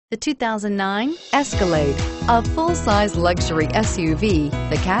The 2009 Escalade. A full-size luxury SUV,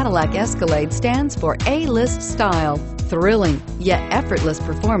 the Cadillac Escalade stands for A-list style. Thrilling, yet effortless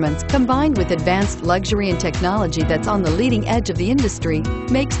performance combined with advanced luxury and technology that's on the leading edge of the industry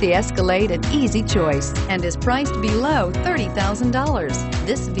makes the Escalade an easy choice and is priced below $30,000.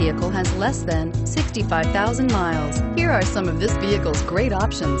 This vehicle has less than 65,000 miles. Here are some of this vehicle's great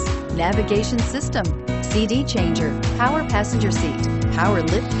options: navigation system, CD changer, power passenger seat, power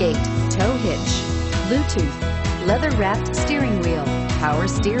lift gate, tow hitch, Bluetooth, leather-wrapped steering wheel, power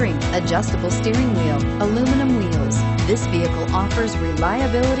steering, adjustable steering wheel, aluminum wheels. This vehicle offers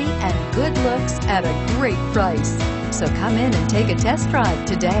reliability and good looks at a great price. So come in and take a test drive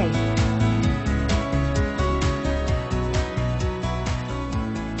today.